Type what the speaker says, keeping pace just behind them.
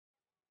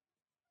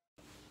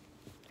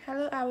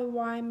Hello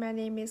everyone, my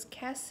name is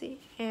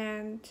Cassie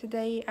and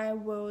today I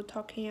will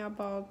talking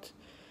about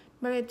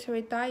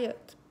military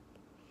diet.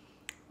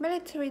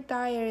 Military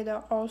diet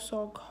are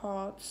also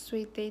called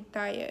sweet day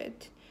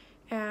diet,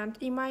 and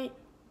in my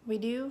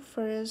video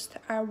first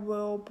I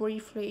will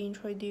briefly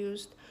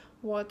introduce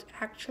what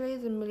actually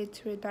the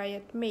military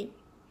diet mean.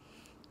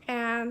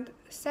 And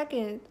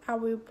second, I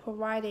will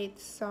provide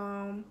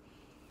some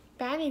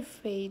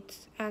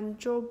benefits and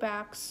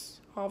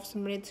drawbacks of the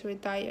military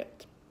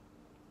diet.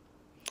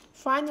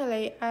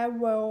 Finally, I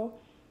will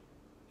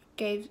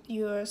give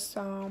you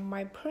some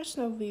my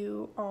personal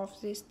view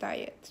of this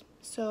diet.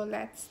 So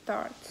let's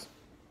start.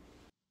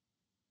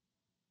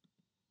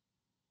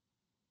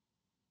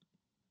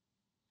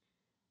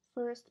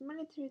 First,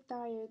 military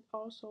diet,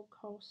 also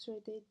called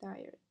 3-day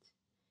diet.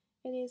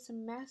 It is a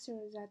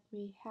method that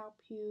may help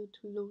you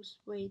to lose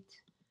weight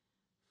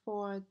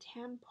for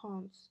 10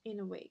 pounds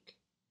in a week.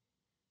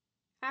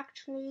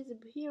 Actually,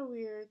 the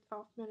period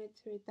of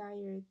military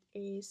diet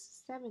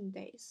is 7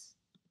 days.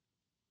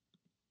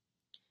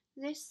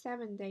 These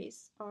 7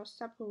 days are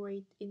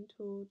separated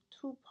into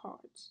two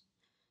parts.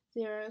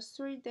 There are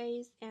 3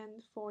 days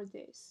and 4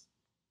 days.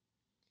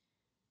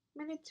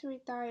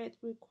 Military diet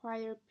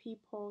require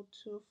people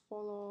to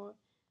follow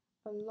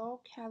a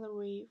low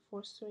calorie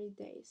for 3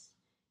 days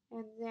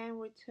and then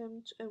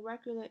return to a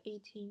regular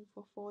eating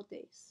for 4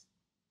 days.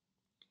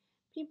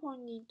 People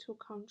need to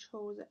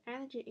control the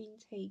energy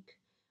intake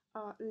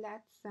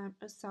less than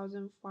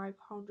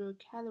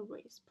 1,500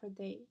 calories per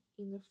day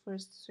in the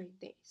first 3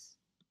 days.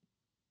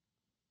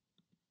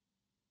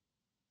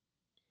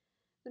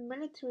 The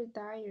military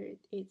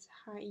diet is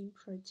high in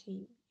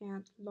protein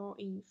and low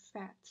in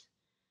fat,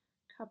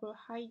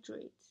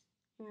 carbohydrates,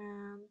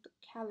 and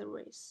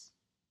calories.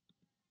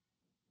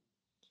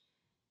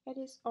 It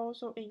is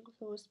also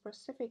includes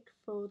specific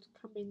food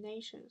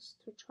combinations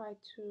to try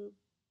to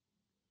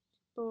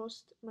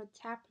boost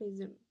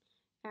metabolism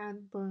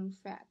and burn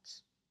fat.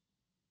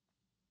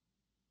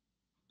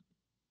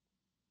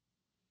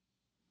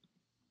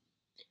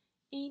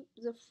 In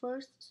the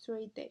first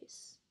 3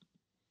 days,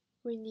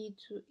 we need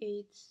to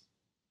eat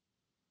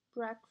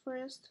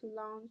breakfast,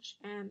 lunch,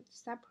 and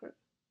supper.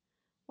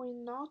 We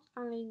not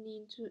only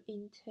need to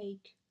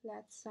intake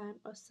less than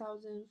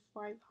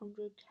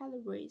 1,500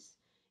 calories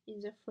in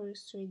the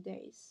first 3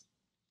 days,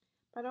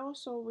 but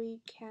also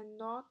we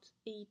cannot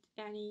eat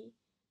any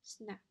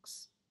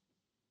snacks.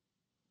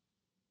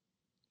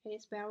 It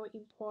is very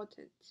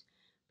important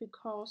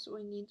because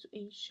we need to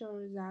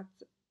ensure that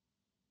the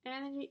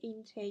energy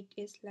intake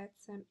is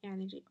less than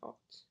energy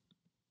out.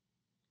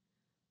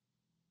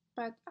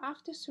 But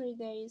after 3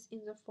 days,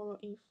 in the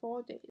following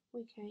 4 days,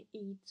 we can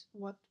eat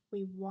what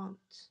we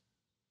want.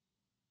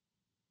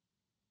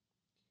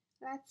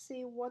 Let's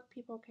see what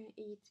people can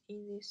eat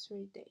in these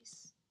 3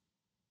 days.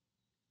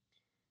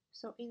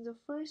 So in the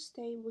first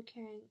day, we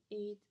can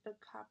eat a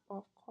cup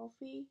of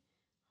coffee,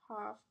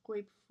 half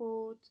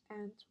grapefruit,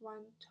 and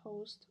 1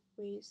 toast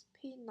with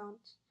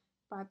peanut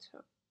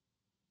butter.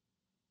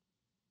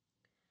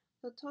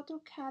 The total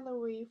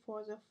calorie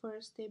for the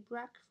first day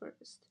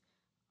breakfast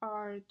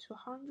are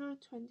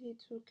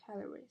 222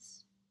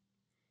 calories.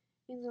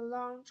 In the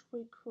lunch,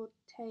 we could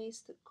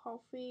taste the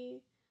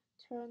coffee,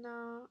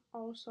 tuna,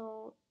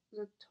 also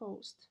the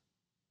toast.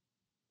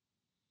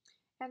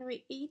 And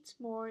we eat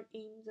more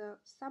in the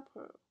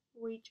supper,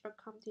 which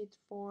accounted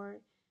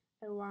for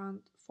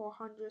around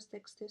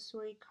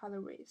 463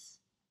 calories.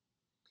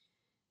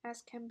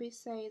 As can be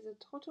said, the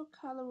total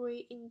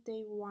calorie in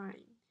day 1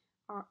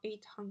 are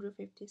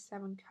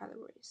 857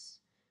 calories,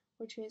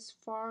 which is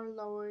far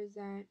lower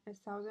than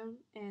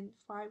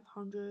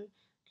 1,500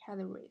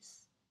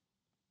 calories.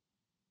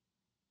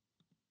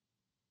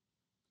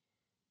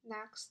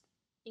 Next,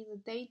 in the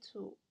day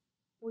 2,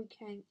 we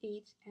can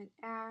eat an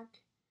egg,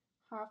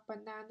 half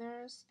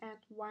bananas, and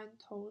 1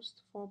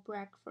 toast for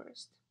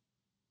breakfast.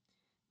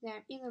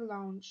 Then in the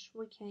lunch,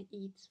 we can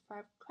eat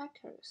 5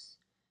 crackers,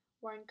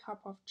 1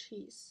 cup of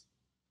cheese.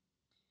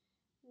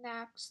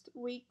 Next,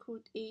 we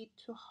could eat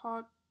two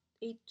hot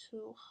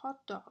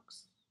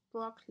dogs,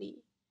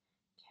 broccoli,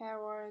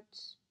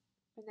 carrots,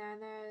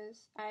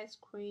 bananas, ice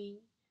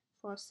cream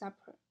for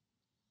supper.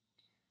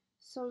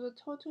 So the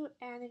total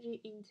energy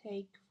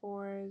intake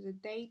for the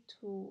day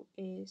 2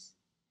 is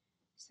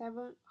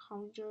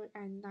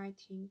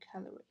 719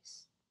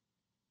 calories.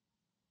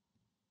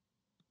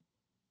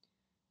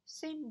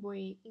 Same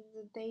way in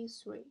the day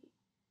 3,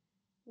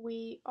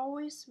 we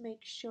always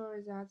make sure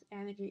that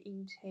energy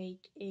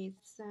intake is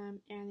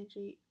some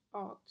energy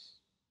out.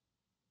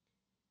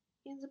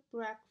 In the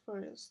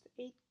breakfast,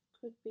 it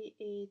could be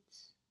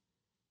eat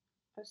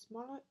a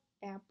smaller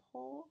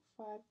apple,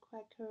 5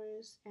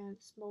 crackers, and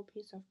a small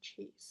piece of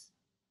cheese.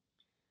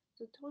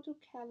 The total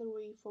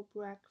calorie for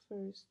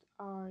breakfast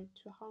are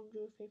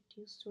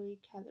 253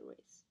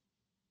 calories.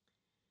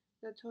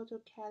 The total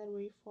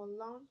calorie for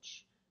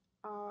lunch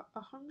are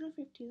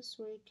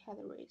 153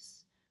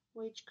 calories,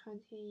 which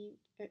contain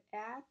an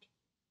egg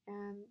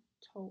and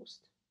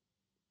toast.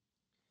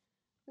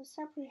 The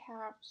supper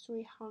have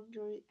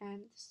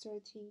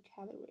 313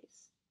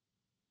 calories.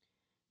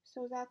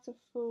 So that's the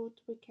food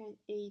we can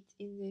eat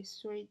in these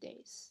 3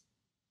 days.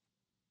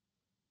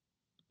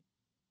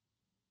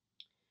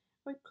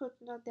 We could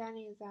not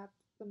deny that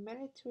the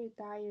military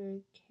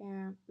diet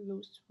can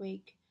lose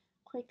weight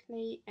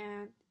quickly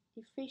and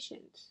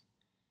efficient.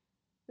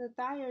 The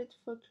diet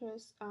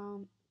focuses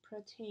on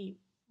protein,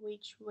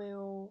 which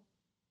will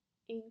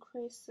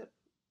increase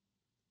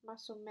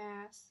muscle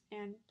mass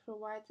and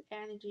provide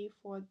energy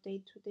for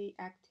day-to-day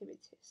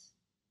activities.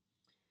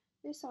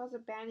 These are the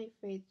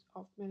benefits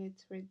of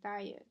military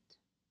diet.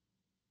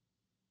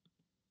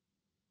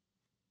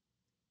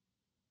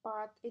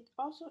 But it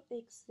also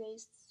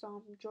exists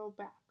some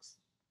drawbacks,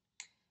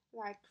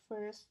 like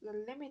first, the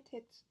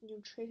limited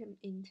nutrition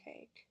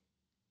intake.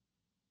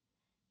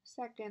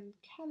 Second,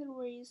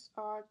 calories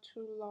are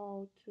too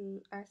low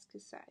to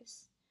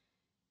exercise.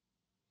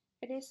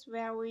 It is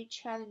very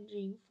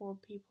challenging for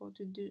people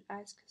to do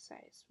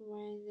exercise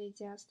when they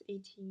just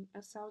eating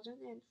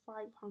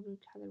 1,500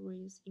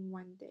 calories in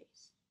 1 day.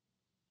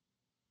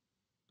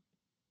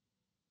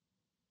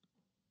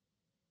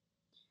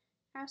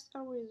 As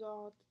a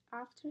result,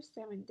 after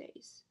 7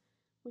 days,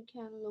 we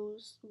can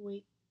lose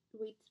weight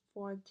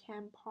for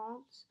 10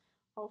 pounds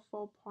or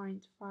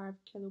 4.5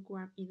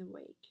 kilograms in a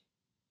week.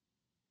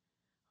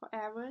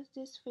 However,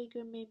 this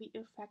figure may be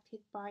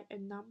affected by a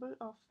number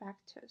of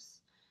factors,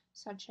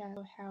 such as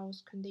a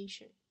health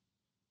condition.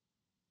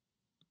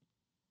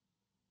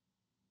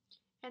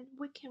 And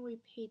we can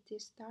repeat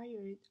this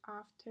diet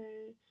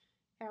after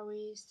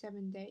every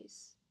 7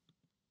 days.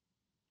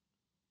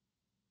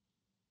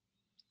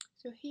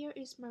 So here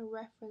is my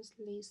reference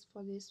list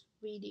for this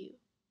video.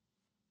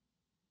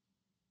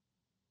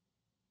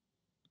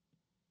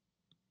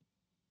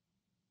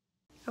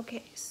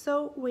 Okay,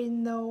 so we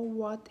know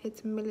what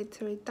is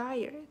military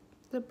diet.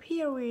 The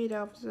period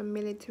of the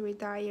military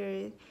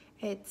diet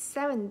is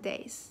 7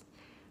 days,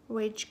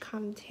 which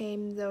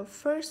contain the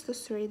first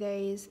 3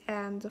 days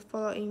and the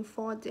following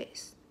 4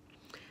 days.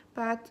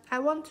 But I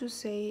want to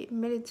say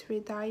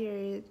military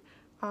diet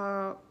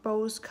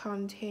both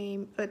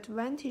contain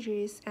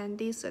advantages and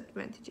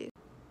disadvantages.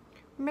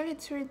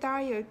 Military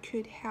diet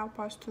could help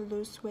us to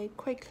lose weight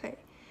quickly,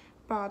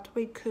 but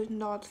we could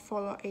not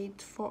follow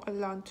it for a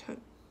long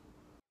term.